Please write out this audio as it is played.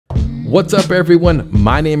What's up, everyone?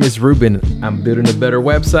 My name is Ruben. I'm building a better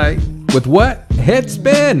website with what?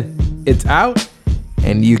 Headspin. It's out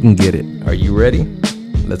and you can get it. Are you ready?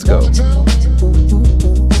 Let's go.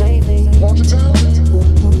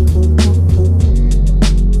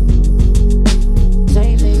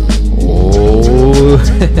 Oh,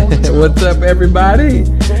 what's up, everybody?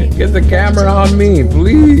 Get the camera on me,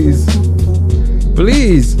 please.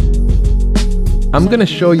 Please. I'm gonna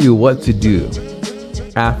show you what to do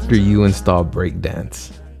after you install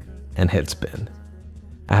Breakdance and Headspin.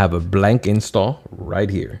 I have a blank install right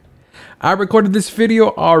here. I recorded this video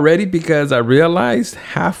already because I realized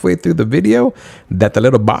halfway through the video that the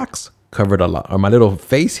little box covered a lot, or my little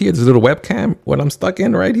face here, this little webcam, what I'm stuck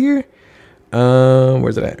in right here.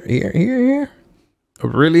 Where's it at? Here.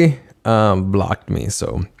 Really blocked me,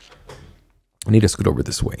 so I need to scoot over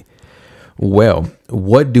this way. Well,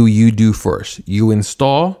 what do you do first? You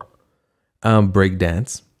install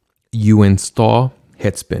Breakdance, you install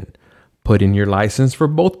Headspin, put in your license for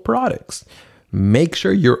both products. Make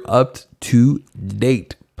sure you're up to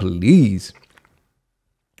date, please.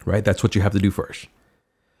 Right? That's what you have to do first.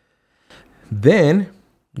 Then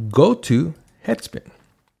go to Headspin.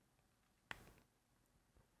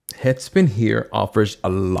 Headspin here offers a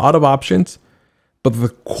lot of options, but the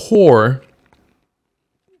core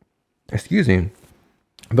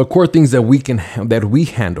things that we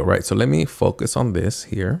handle, right? So let me focus on this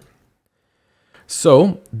here.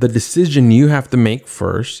 So the decision you have to make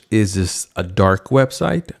first, is this a dark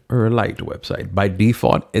website or a light website? By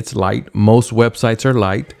default, it's light. Most websites are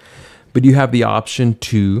light, but you have the option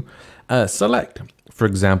to select. For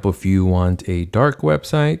example, if you want a dark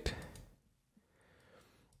website,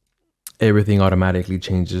 everything automatically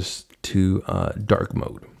changes to dark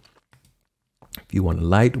mode. If you want a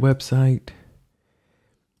light website,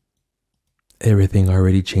 everything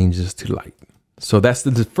already changes to light. So that's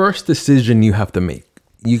the first decision you have to make.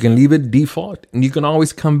 You can leave it default and you can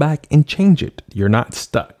always come back and change it. You're not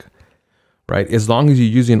stuck, right? As long as you're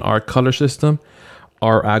using our color system,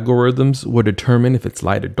 our algorithms will determine if it's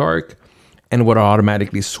light or dark and would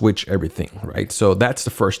automatically switch everything, right? So that's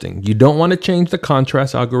the first thing. You don't want to change the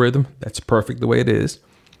contrast algorithm. That's perfect the way it is.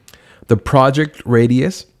 The project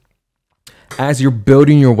radius, as you're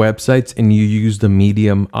building your websites and you use the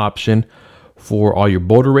medium option for all your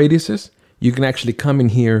border radiuses, you can actually come in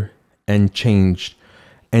here and change,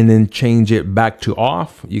 and then change it back to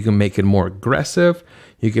off. You can make it more aggressive.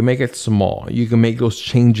 You can make it small. You can make those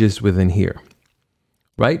changes within here,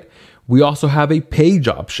 right? We also have a page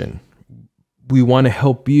option. We want to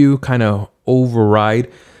help you kind of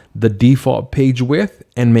override the default page width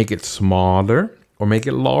and make it smaller or make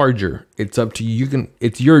it larger. It's up to you.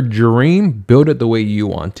 It's your dream. Build it the way you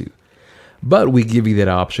want to. But we give you that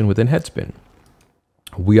option within Headspin.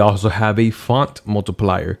 We also have a font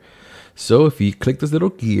multiplier. So if you click this little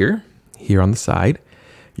gear here on the side,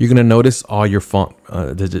 you're going to notice all your font.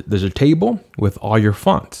 There's a table with all your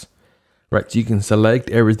fonts, right? So you can select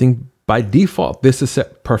everything. By default, this is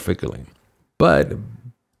set perfectly. But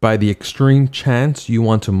by the extreme chance you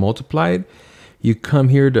want to multiply it, you come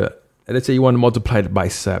here to, let's say you want to multiply it by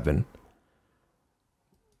 7.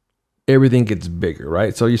 Everything gets bigger,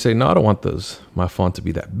 right? So you say, no, I don't want my font to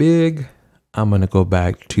be that big. I'm going to go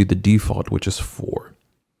back to the default, which is 4.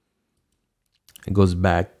 It goes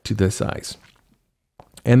back to this size.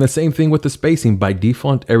 And the same thing with the spacing. By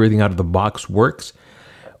default, everything out of the box works,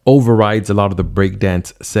 overrides a lot of the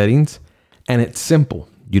Breakdance settings, and it's simple.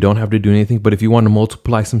 You don't have to do anything, but if you want to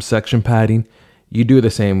multiply some section padding, you do it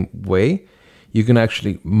the same way. You can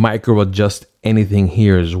actually micro adjust anything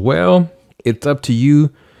here as well. It's up to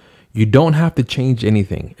you. You don't have to change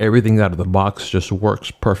anything. Everything out of the box just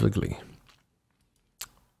works perfectly.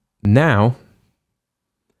 Now,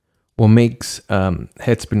 what makes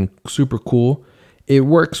Headspin super cool, it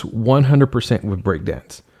works 100% with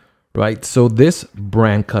Breakdance, right? So this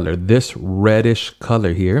brand color, this reddish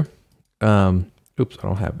color here, oops, I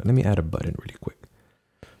don't have it. Let me add a button really quick.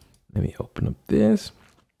 Let me open up this.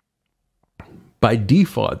 By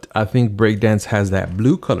default, I think Breakdance has that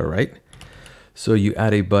blue color, right? So you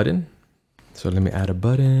add a button. So let me add a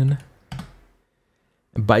button.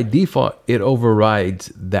 By default, it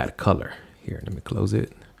overrides that color. Here, let me close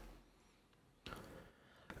it.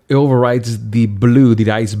 It overrides the blue,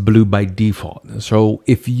 the ice blue by default. So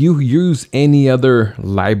if you use any other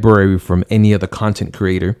library from any other content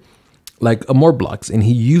creator, like a Moreblocks, and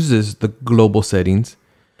he uses the global settings,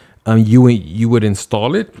 you would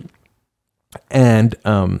install it and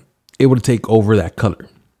it would take over that color,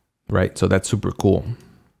 right? So that's super cool.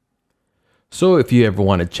 So if you ever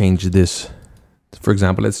want to change this, for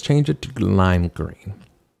example, let's change it to lime green.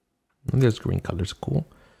 This green color is cool.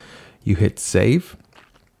 You hit save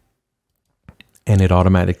and it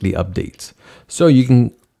automatically updates. So you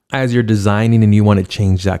can, as you're designing and you want to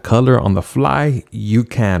change that color on the fly, you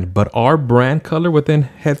can. But our brand color within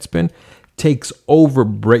Headspin takes over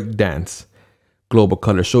Breakdance global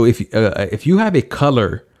color. So if you have a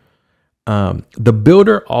color, the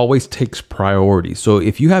builder always takes priority. So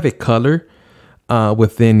if you have a color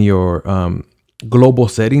within your global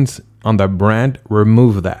settings on the brand,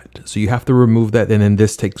 remove that. So you have to remove that, and then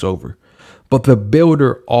this takes over. But the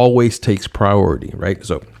builder always takes priority, right?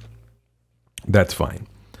 So that's fine.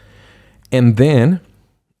 And then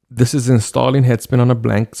this is installing Headspin on a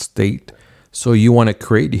blank state. So you want to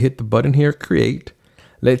create, you hit the button here, create.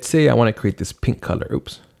 Let's say I want to create this pink color.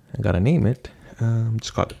 Oops, I got to name it.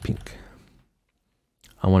 Just call it pink.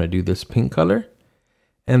 I want to do this pink color.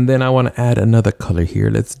 And then I want to add another color here.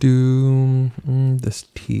 Let's do this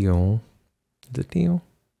teal. Is it teal?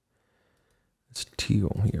 It's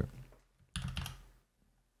teal here.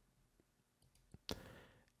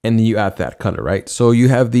 And then you add that color, right? So you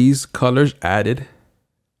have these colors added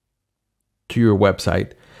to your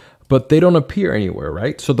website, but they don't appear anywhere,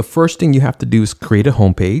 right? So the first thing you have to do is create a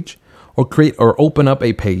home page, or open up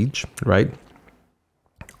a page, right?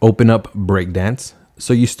 Open up Breakdance.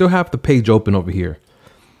 So you still have the page open over here.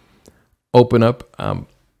 Open up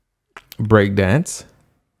Breakdance,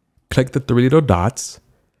 click the three little dots.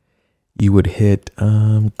 You would hit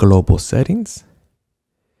global settings.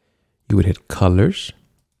 You would hit colors.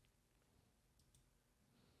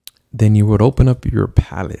 Then you would open up your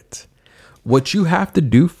palette. What you have to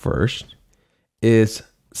do first is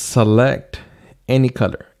select any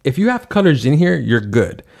color. If you have colors in here, you're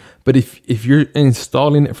good. But if you're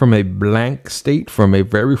installing it from a blank state, from a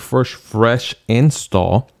very first fresh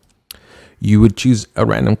install, you would choose a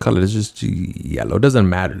random color. It's just yellow. It doesn't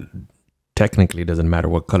matter. Technically, it doesn't matter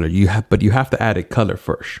what color you have, but you have to add a color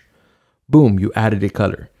first. Boom, you added a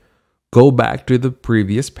color. Go back to the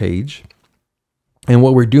previous page. And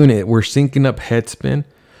what we're doing is we're syncing up Headspin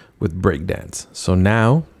with Breakdance. So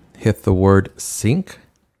now hit the word sync.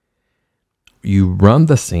 You run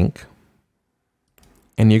the sync.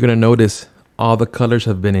 And you're going to notice all the colors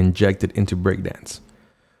have been injected into Breakdance.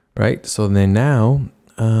 Right? So then now,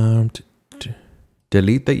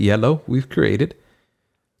 delete the yellow we've created.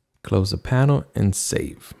 Close the panel and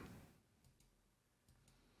save.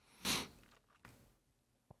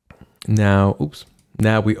 Now, oops.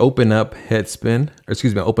 Now we open up Headspin, or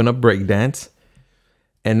excuse me, open up Breakdance.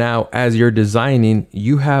 And now as you're designing,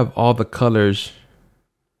 you have all the colors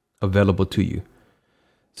available to you.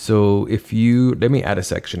 So if you, let me add a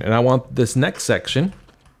section, and I want this next section,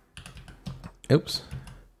 oops,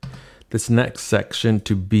 this next section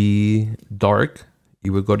to be dark.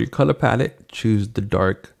 You would go to your color palette, choose the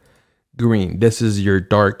dark green. This is your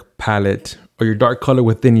dark palette, or your dark color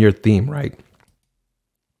within your theme, right?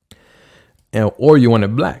 Or you want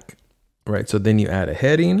it black, right? So then you add a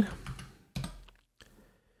heading.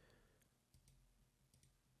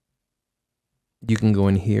 You can go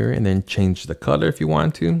in here and then change the color if you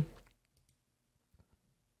want to.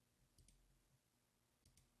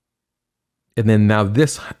 And then now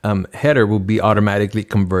this header will be automatically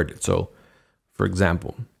converted. So for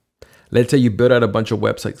example, let's say you build out a bunch of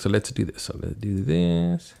websites. So let's do this. So let's do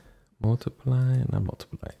this, multiply, not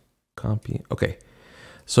multiply, copy. Okay.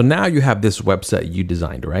 So now you have this website you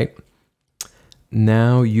designed, right?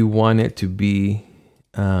 Now you want it to be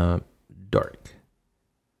dark.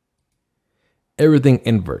 Everything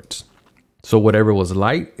inverts. So whatever was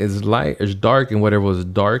light, is dark, and whatever was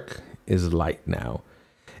dark is light now.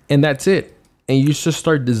 And that's it. And you just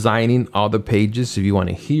start designing all the pages. If you want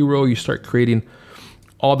a hero, you start creating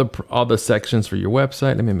all the sections for your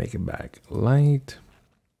website. Let me make it back light.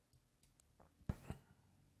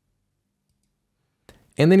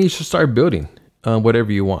 And then you should start building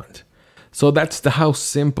whatever you want. So that's how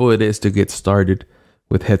simple it is to get started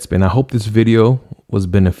with Headspin. I hope this video was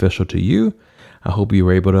beneficial to you. I hope you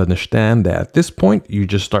were able to understand that at this point, you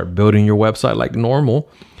just start building your website like normal,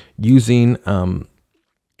 using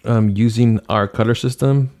our color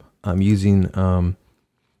system.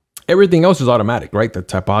 Everything else is automatic, right? The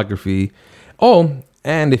typography. Oh,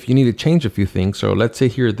 and if you need to change a few things, so let's say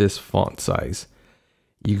here, this font size,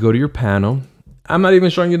 you go to your panel. I'm not even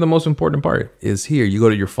showing you the most important part is here. You go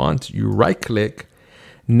to your font, you right click.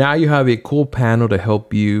 Now you have a cool panel to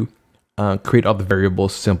help you create all the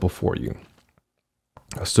variables simple for you.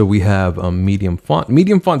 So we have medium font.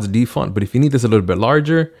 Medium font's default, but if you need this a little bit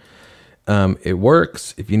larger, it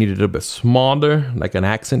works. If you need it a little bit smaller, like an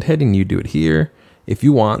accent heading, you do it here if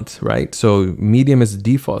you want, right? So medium is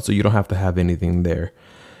default, so you don't have to have anything there.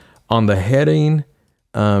 On the heading,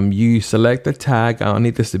 you select the tag. I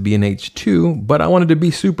need this to be an H2, but I want it to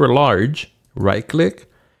be super large. Right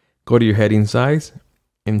click, go to your heading size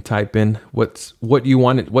and type in what you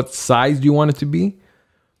want it, what size you want it to be.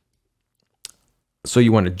 So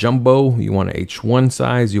you want a jumbo, you want an H1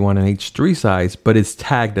 size, you want an H3 size, but it's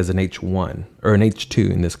tagged as an H1 or an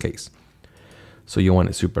H2 in this case. So you want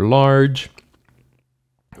it super large,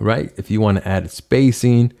 right? If you want to add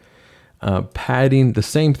spacing, padding, the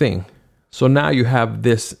same thing. So now you have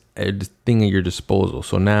this thing at your disposal.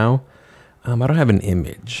 So now I don't have an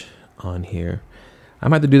image on here. I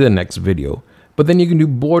might have to do the next video, but then you can do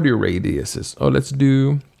border radiuses.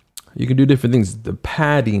 You can do different things. The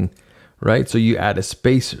padding, right? So you add a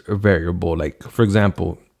space variable, like for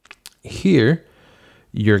example, here,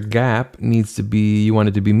 your gap needs to be, you want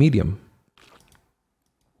it to be medium.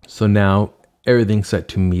 So now everything's set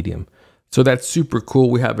to medium. So that's super cool.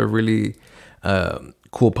 We have a really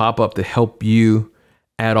cool pop-up to help you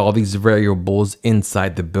add all these variables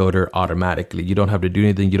inside the builder automatically. You don't have to do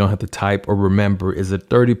anything. You don't have to type or remember, is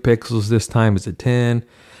it 30 pixels this time? Is it 10?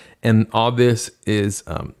 And all this is,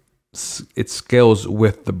 it scales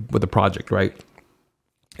with the project, right?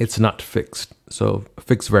 It's not fixed. So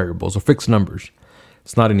fixed variables or fixed numbers.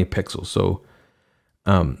 It's not any pixels. So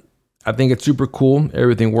I think it's super cool.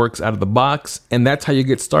 Everything works out of the box, and that's how you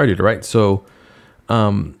get started, right? So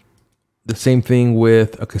the same thing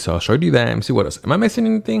with, okay, so I'll show you that and see what else. Am I missing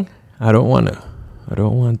anything? I don't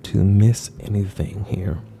want to miss anything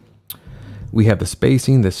here. We have the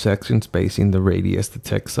spacing, the section spacing, the radius, the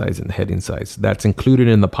text size, and the heading size. That's included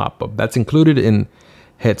in the pop-up. That's included in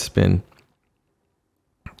Headspin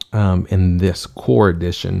in this core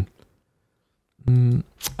edition.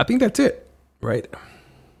 I think that's it, right?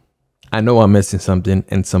 I know I'm missing something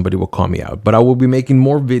and somebody will call me out, but I will be making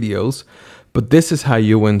more videos. But this is how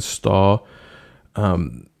you install,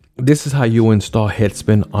 Headspin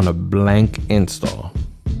on a blank install.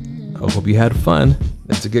 I hope you had fun.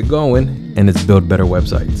 Let's get going and let's build better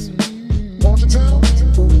websites.